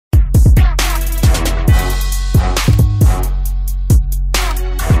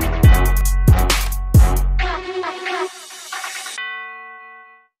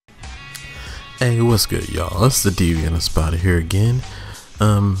What's good, y'all? It's the Deviant Espada here again.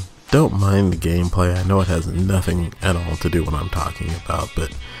 Don't mind the gameplay. I know it has nothing at all to do with what I'm talking about,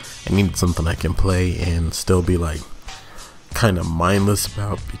 but I needed something I can play and still be like kind of mindless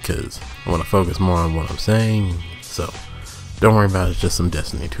about, because I want to focus more on what I'm saying. So don't worry about it. It's just some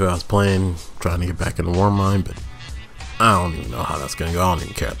Destiny 2 I was playing, trying to get back into Warmind, but I don't even know how that's gonna go. I don't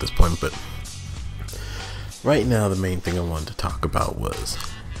even care at this point. But right now, the main thing I wanted to talk about was,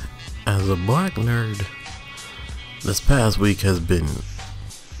 as a black nerd, this past week has been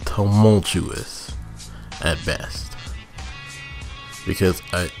tumultuous at best, because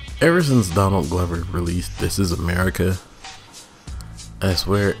ever since Donald Glover released This Is America, I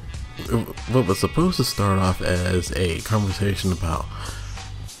swear, what was supposed to start off as a conversation about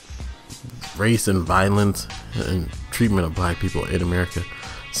race and violence and treatment of black people in America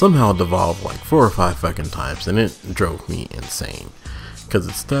somehow devolved like 4 or 5 fucking times, and it drove me insane. Because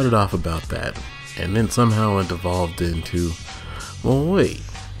it started off about that, and then somehow it devolved into, well, wait,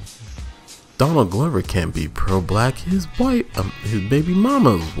 Donald Glover can't be pro-black, his baby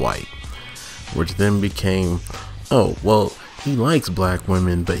mama's white. Which then became, oh, well, he likes black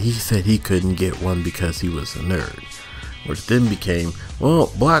women, but he said he couldn't get one because he was a nerd. Which then became, well,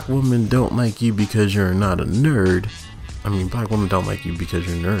 black women don't like you because you're not a nerd. I mean, black women don't like you because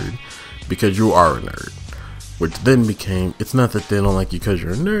you're a nerd, because you are a nerd. Which then became, it's not that they don't like you because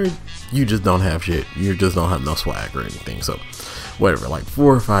you're a nerd, you just don't have shit, you just don't have no swag or anything. So whatever, like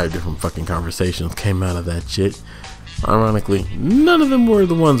 4 or 5 different fucking conversations came out of that shit. Ironically, none of them were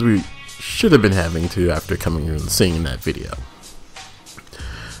the ones we should have been having to after coming here and seeing that video.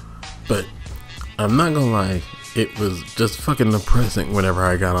 But I'm not gonna lie, it was just fucking depressing whenever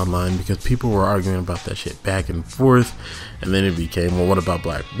I got online, because people were arguing about that shit back and forth, and then it became, well, what about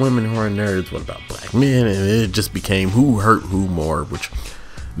black women who are nerds, what about black men, and it just became who hurt who more, which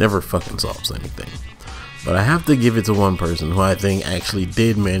never fucking solves anything. But I have to give it to one person who I think actually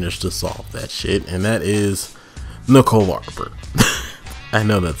did manage to solve that shit, and that is Nicole Arbor. I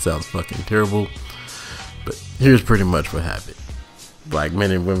know that sounds fucking terrible, but here's pretty much what happened. Black men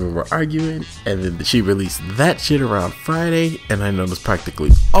and women were arguing, and then she released that shit around Friday, and I noticed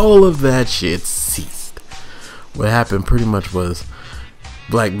practically all of that shit ceased. What happened pretty much was,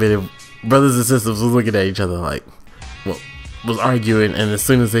 black men, brothers and sisters, was looking at each other like, well, was arguing, and as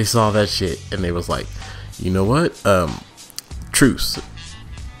soon as they saw that shit, and they was like, you know what, truce.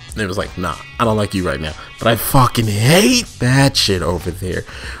 And it was like, nah, I don't like you right now, but I fucking hate that shit over there.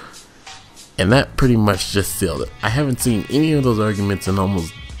 And that pretty much just sealed it. I haven't seen any of those arguments in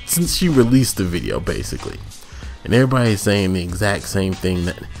almost since she released the video, basically. And everybody's saying the exact same thing,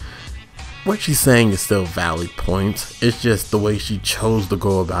 that what she's saying is still valid points. It's just the way she chose to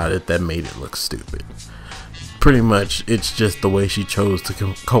go about it that made it look stupid. Pretty much, it's just the way she chose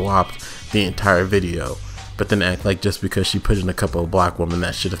to co-opt the entire video, but then act like just because she put in a couple of black women,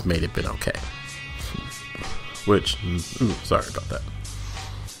 that should have made it been okay. Which, sorry about that.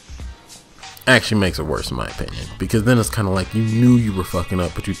 Actually makes it worse in my opinion, because then it's kind of like you knew you were fucking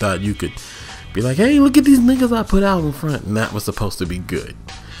up, but you thought you could be like, hey, look at these niggas I put out in front, and that was supposed to be good.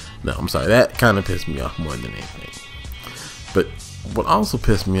 No, I'm sorry, that kind of pissed me off more than anything. But what also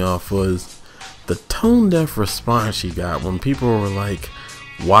pissed me off was the tone deaf response she got when people were like,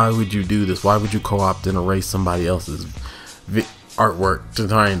 why would you do this? Why would you co-opt and erase somebody else's artwork to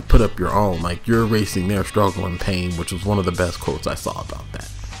try and put up your own? Like, you're erasing their struggle and pain, which was one of the best quotes I saw about that.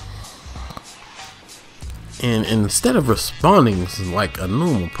 And instead of responding like a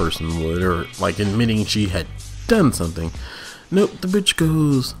normal person would, or like admitting she had done something, nope, the bitch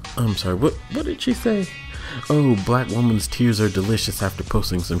goes, I'm sorry, what did she say? Oh, black woman's tears are delicious, after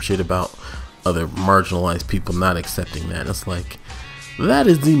posting some shit about other marginalized people not accepting that. It's like, that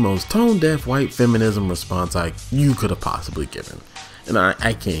is the most tone-deaf white feminism response you could have possibly given. And I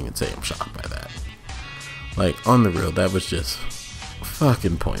can't even say I'm shocked by that. Like, on the real, that was just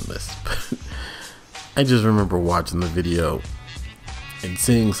fucking pointless. I just remember watching the video and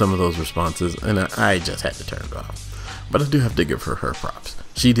seeing some of those responses, and I just had to turn it off. But I do have to give her props.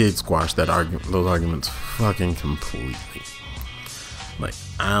 She did squash those arguments fucking completely. Like,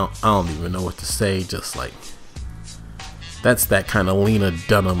 I don't even know what to say. Just like, that's that kind of Lena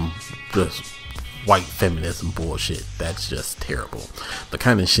Dunham, just white feminism bullshit. That's just terrible. The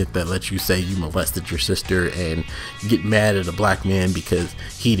kind of shit that lets you say you molested your sister and get mad at a black man because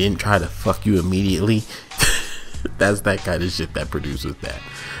he didn't try to fuck you immediately. That's that kind of shit that produces that.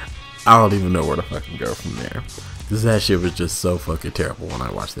 I don't even know where to fucking go from there. Cause that shit was just so fucking terrible when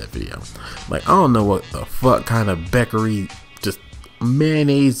I watched that video. Like, I don't know what the fuck kind of Beckery, just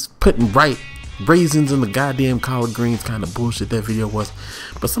mayonnaise putting right raisins and the goddamn collard greens kind of bullshit that video was.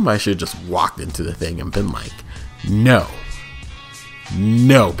 But somebody should have just walked into the thing and been like, no,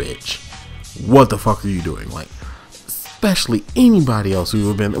 bitch, what the fuck are you doing? Like, especially anybody else who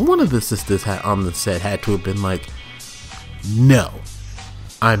would have been, one of the sisters on the set had to have been like, no,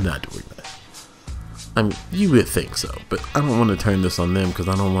 I'm not doing that. I mean, you would think so, but I don't want to turn this on them because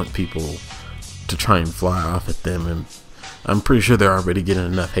I don't want people to try and fly off at them, and I'm pretty sure they're already getting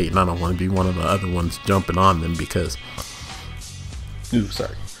enough hate, and I don't want to be one of the other ones jumping on them because,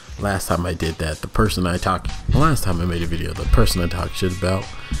 last time I did that, last time I made a video, the person I talked shit about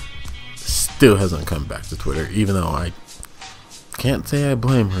still hasn't come back to Twitter, even though I can't say I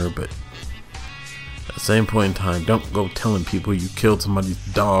blame her, but at the same point in time, don't go telling people you killed somebody's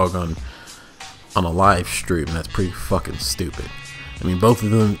dog on a live stream. That's pretty fucking stupid. I mean, both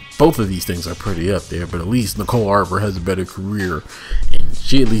of these things are pretty up there, but at least Nicole Arbor has a better career, and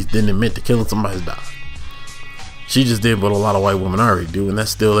she at least didn't admit to killing somebody's dog. She just did what a lot of white women already do, and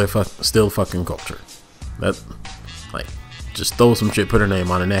that's still still fucking culture. That, like, just throw some shit, put her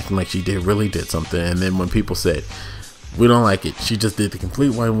name on it, and acting like she really did something, and then when people said, we don't like it, she just did the complete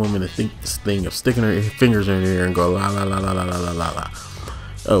white woman thing of sticking her fingers in her ear and go la la la la la la la la.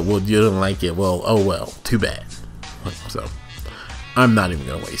 Oh, well, you don't like it. Well, oh well, too bad. So, I'm not even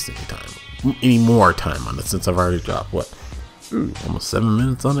gonna waste any more time on it since I've already dropped almost 7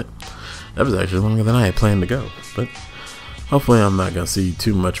 minutes on it. That was actually longer than I had planned to go. But hopefully, I'm not gonna see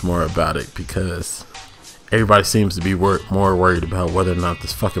too much more about it because everybody seems to be more worried about whether or not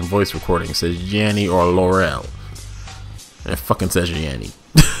this fucking voice recording says Yanny or Laurel. And it fucking says Yanny.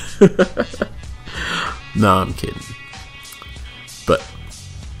 No, I'm kidding. But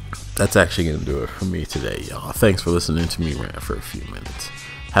that's actually going to do it for me today, y'all. Thanks for listening to me rant for a few minutes.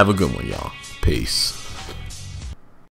 Have a good one, y'all. Peace.